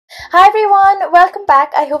Hi everyone, welcome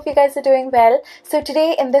back. I hope you guys are doing well. So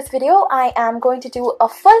today in this video I am going to do a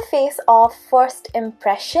full face of first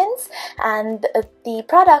impressions, and the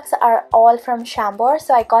products are all from Chambor.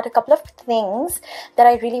 So I got a couple of things that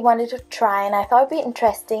I really wanted to try and I thought it would be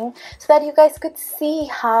interesting so that you guys could see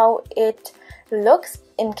how it looks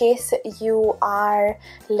in case you are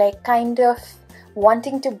like kind of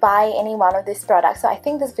wanting to buy any one of these products. So I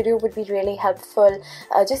think this video would be really helpful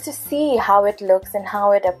just to see how it looks and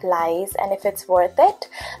how it applies and if it's worth it.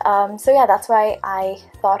 So yeah, that's why I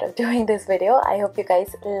thought of doing this video. I hope you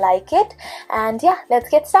guys like it, and yeah, let's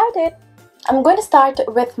get started. I'm going to start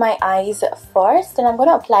with my eyes first, and I'm going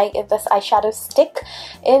to apply this eyeshadow stick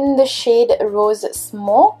in the shade Rose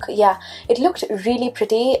Smoke. Yeah, it looked really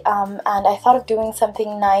pretty, and I thought of doing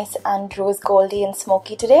something nice and rose goldy and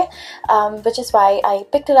smoky today, which is why I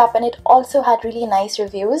picked it up, and it also had really nice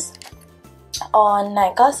reviews on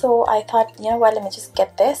Nykaa. So I thought, you know what, let me just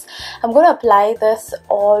get this. I'm going to apply this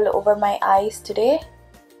all over my eyes today.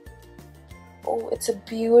 Oh, it's a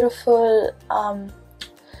beautiful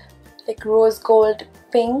like rose gold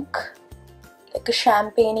pink, like a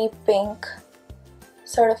champagne-y pink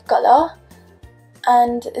sort of color,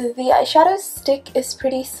 and the eyeshadow stick is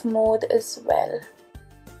pretty smooth as well.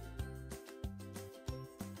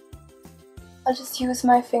 I'll just use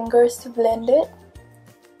my fingers to blend it.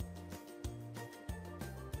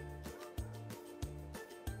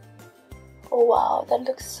 Oh wow, that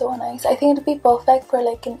looks so nice. I think it'll be perfect for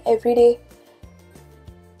like an everyday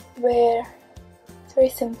wear. It's very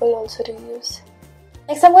simple also to use.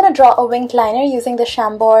 Next, I'm going to draw a winged liner using the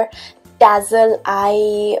Chambor Dazzle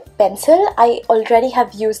eye pencil. I already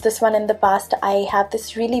have used this one in the past. I have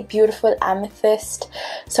this really beautiful amethyst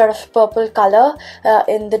sort of purple color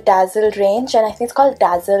in the Dazzle range, and I think it's called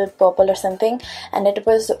Dazzle Purple or something, and it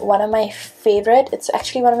was one of my favorite. It's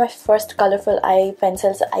actually one of my first colorful eye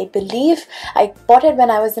pencils, I believe. I bought it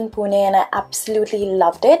when I was in Pune and I absolutely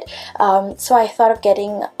loved it. So I thought of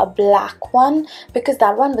getting a black one because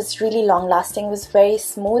that one was really long lasting, was very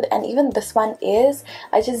smooth, and even this one is.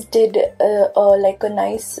 I just did like a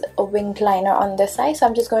nice winged liner on this eye, so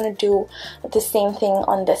I'm just going to do the same thing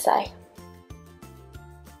on this eye.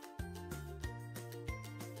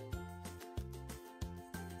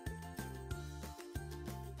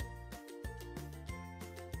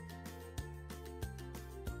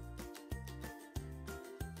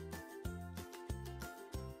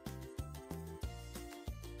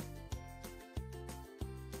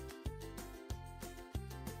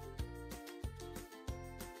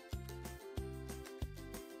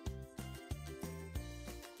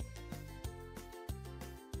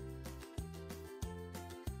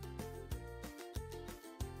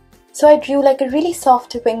 So I drew like a really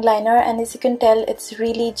soft wing liner, and as you can tell, it's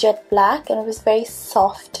really jet black and it was very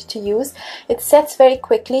soft to use. It sets very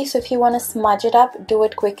quickly, so if you want to smudge it up, do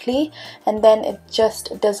it quickly, and then it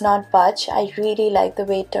just does not budge. I really like the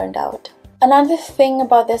way it turned out. Another thing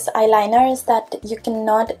about this eyeliner is that you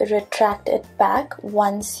cannot retract it back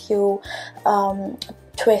once you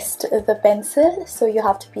twist the pencil, so you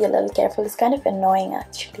have to be a little careful. It's kind of annoying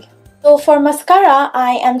actually. So for mascara,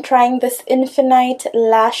 I am trying this Infinite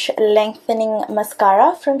Lash Lengthening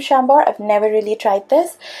Mascara from Chambor. I've never really tried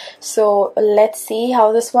this, so let's see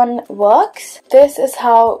how this one works. This is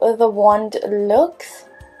how the wand looks.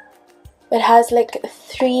 It has like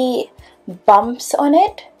 3 bumps on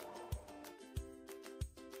it.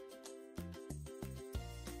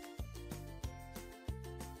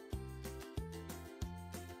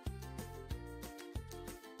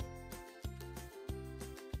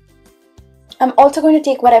 I'm also going to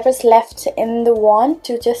take whatever's left in the wand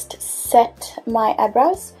to just set my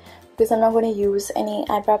eyebrows, because I'm not going to use any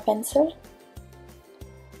eyebrow pencil.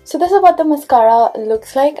 So this is what the mascara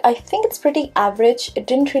looks like. I think it's pretty average. It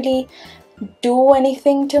didn't really do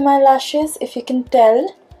anything to my lashes, if you can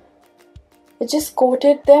tell. It just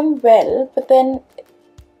coated them well, but then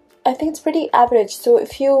I think it's pretty average. So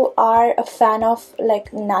if you are a fan of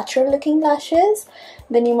like natural looking lashes,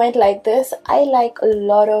 then you might like this. I like a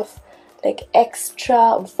lot of like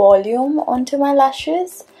extra volume onto my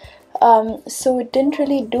lashes, so it didn't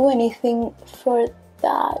really do anything for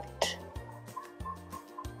that.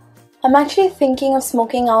 I'm actually thinking of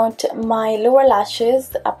smoking out my lower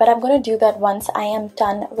lashes, but I'm going to do that once I am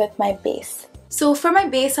done with my base. So for my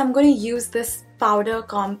base, I'm going to use this powder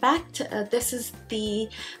compact. This is the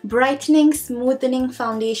brightening smoothening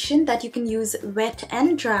foundation that you can use wet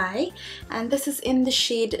and dry, and this is in the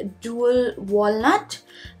shade Dual Walnut.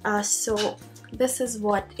 So this is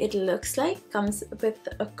what it looks like. Comes with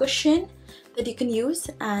a cushion that you can use,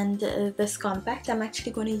 and this compact. I'm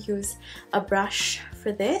actually going to use a brush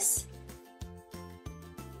for this.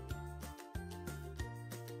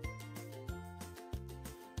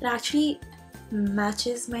 It actually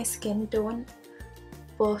matches my skin tone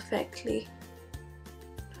perfectly.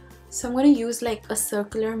 So I'm going to use like a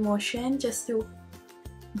circular motion just to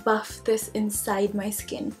buff this inside my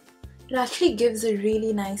skin. It actually gives a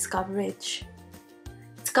really nice coverage.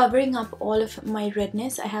 It's covering up all of my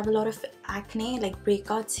redness. I have a lot of acne, like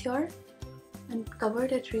breakouts here, and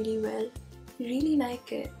covered it really well. I really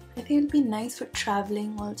like it. I think it'll be nice for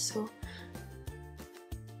traveling also.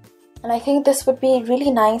 And I think this would be really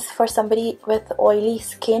nice for somebody with oily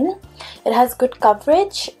skin. It has good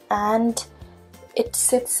coverage and it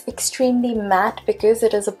sits extremely matte because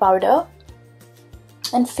it is a powder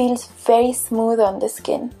and feels very smooth on the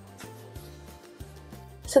skin.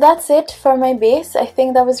 So that's it for my base. I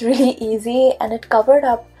think that was really easy and it covered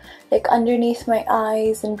up like underneath my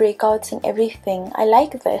eyes and breakouts and everything. I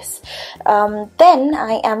like this. Then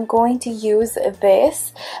I am going to use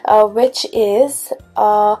this which is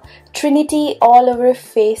Trinity all over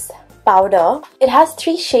face powder. It has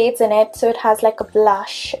 3 shades in it, so it has like a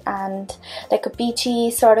blush and like a peachy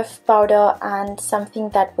sort of powder and something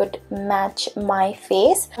that would match my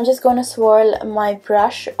face. I'm just going to swirl my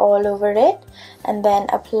brush all over it and then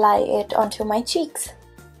apply it onto my cheeks.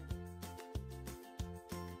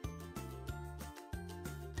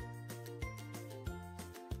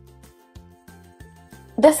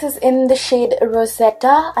 This is in the shade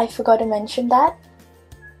Rosetta. I forgot to mention that.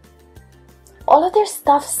 All of their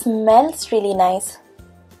stuff smells really nice.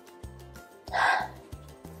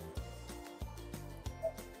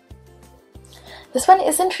 This one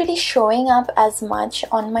isn't really showing up as much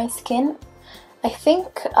on my skin. I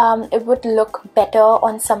think it would look better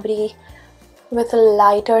on somebody with a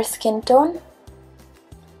lighter skin tone.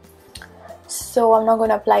 So I'm not going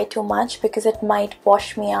to apply too much because it might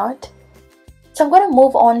wash me out. So I'm going to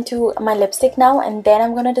move on to my lipstick now, and then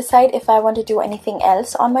I'm going to decide if I want to do anything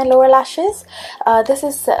else on my lower lashes. This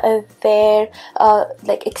is their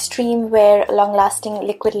like extreme wear long lasting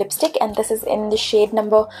liquid lipstick, and this is in the shade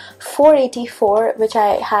number 484, which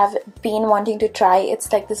I have been wanting to try.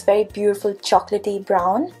 It's like this very beautiful chocolatey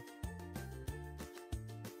brown.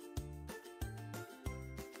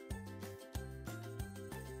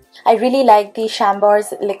 I really like the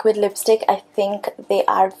Chambor's liquid lipstick. I think they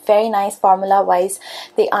are very nice formula wise.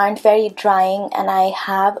 They aren't very drying, and I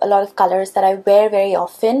have a lot of colors that I wear very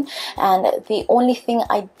often, and the only thing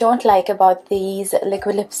I don't like about these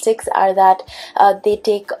liquid lipsticks are that they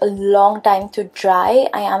take a long time to dry.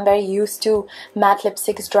 I am very used to matte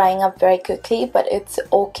lipsticks drying up very quickly, but it's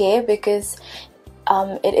okay because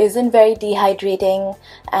it isn't very dehydrating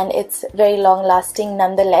and it's very long lasting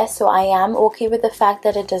nonetheless, so I am okay with the fact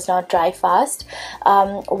that it does not dry fast.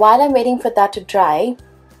 While I'm waiting for that to dry,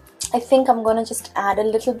 I think I'm gonna just add a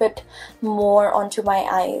little bit more onto my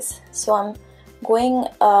eyes. So I'm going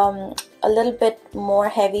a little bit more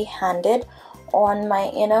heavy handed on my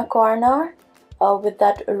inner corner with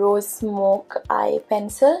that rose smoke eye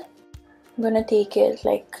pencil. I'm gonna take it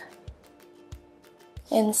like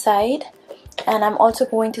inside. And I'm also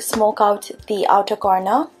going to smoke out the outer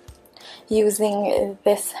corner using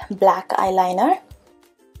this black eyeliner.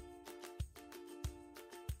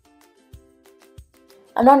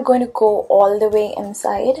 I'm not going to go all the way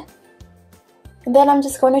inside. And then I'm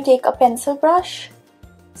just going to take a pencil brush,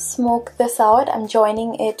 smoke this out. I'm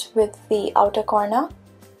joining it with the outer corner.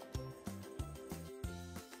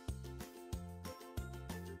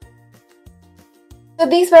 So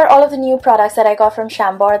these were all of the new products that I got from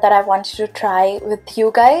Chambor that I wanted to try with you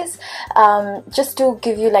guys, just to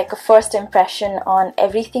give you like a first impression on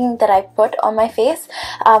everything that I put on my face.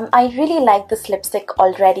 I really like this lipstick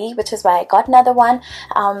already, which is why I got another one.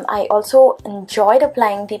 I also enjoyed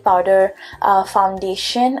applying the powder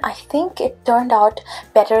foundation. I think it turned out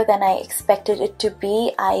better than I expected it to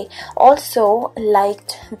be. I also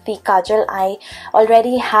liked the Kajal. I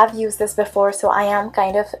already have used this before, so I am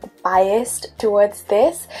kind of biased towards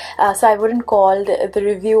this, so I wouldn't call the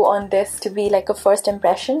review on this to be like a first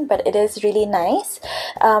impression, but it is really nice.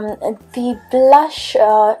 The blush,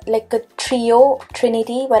 like a trio,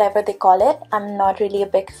 trinity, whatever they call it, I'm not really a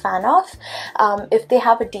big fan of. If they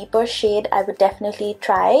have a deeper shade, I would definitely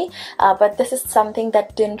try, but this is something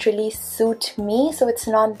that didn't really suit me, so it's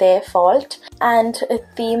not their fault. And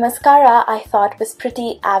the mascara I thought was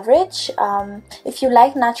pretty average. If you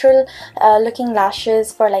like natural looking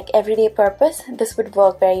lashes for like everyday purpose, this would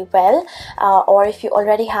work very well, or if you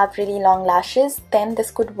already have really long lashes, then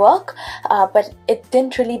this could work, but it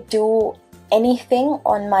didn't really do anything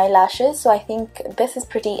on my lashes, so I think this is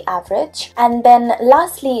pretty average. And then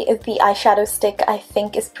lastly, the eyeshadow stick I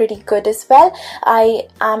think is pretty good as well. I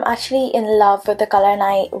am actually in love with the color and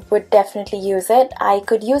I would definitely use it. I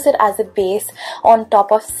could use it as a base on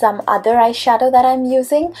top of some other eyeshadow that I'm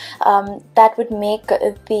using. That would make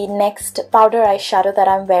the next powder eyeshadow that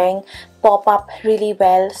I'm wearing pop up really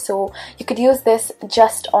well. So you could use this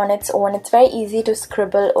just on its own. It's very easy to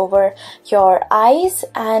scribble over your eyes.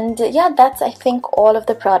 And yeah, that's I think all of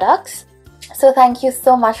the products. So thank you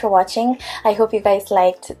so much for watching. I hope you guys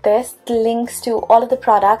liked this. The links to all of the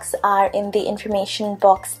products are in the information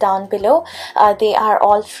box down below. They are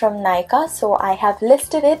all from Nykaa, so I have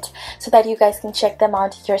listed it so that you guys can check them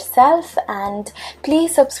out yourself. And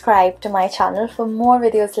please subscribe to my channel for more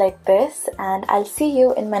videos like this, and I'll see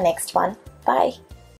you in my next one. Bye.